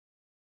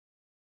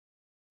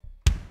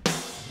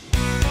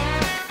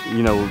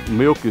You know,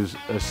 milk is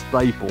a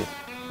staple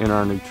in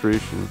our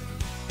nutrition.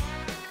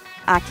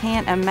 I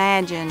can't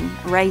imagine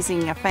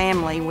raising a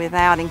family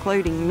without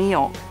including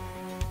milk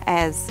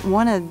as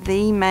one of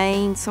the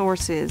main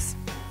sources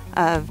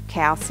of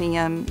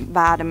calcium,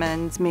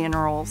 vitamins,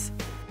 minerals.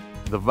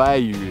 The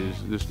value is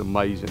just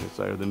amazing. It's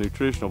there. The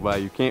nutritional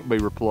value can't be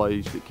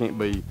replaced. It can't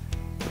be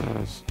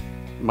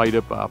made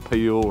up by a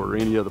pill or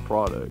any other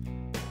product.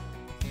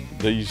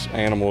 These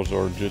animals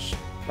are just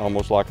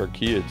almost like our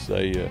kids.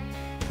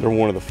 They're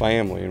one of the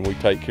family, and we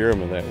take care of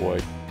them that way.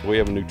 We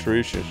have a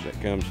nutritionist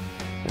that comes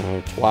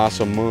twice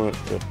a month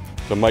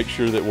to make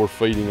sure that we're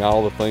feeding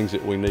all the things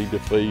that we need to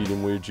feed,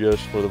 and we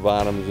adjust for the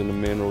vitamins and the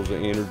minerals, the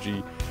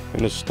energy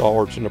and the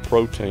starch and the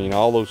protein,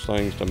 all those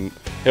things to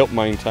help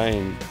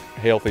maintain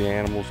healthy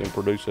animals and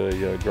produce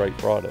a great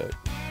product.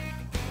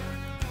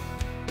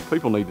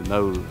 People need to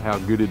know how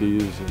good it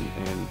is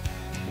and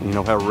you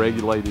know how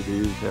regulated it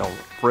is, how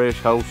fresh,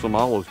 wholesome,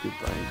 all those good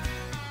things.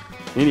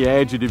 Any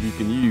adjective you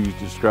can use to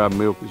describe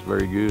milk is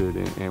very good,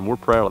 and we're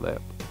proud of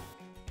that.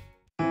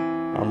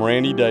 I'm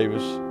Randy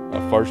Davis,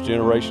 a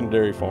first-generation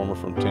dairy farmer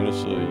from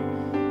Tennessee.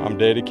 I'm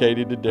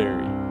dedicated to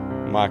dairy,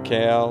 my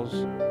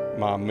cows,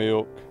 my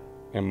milk,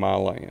 and my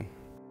land.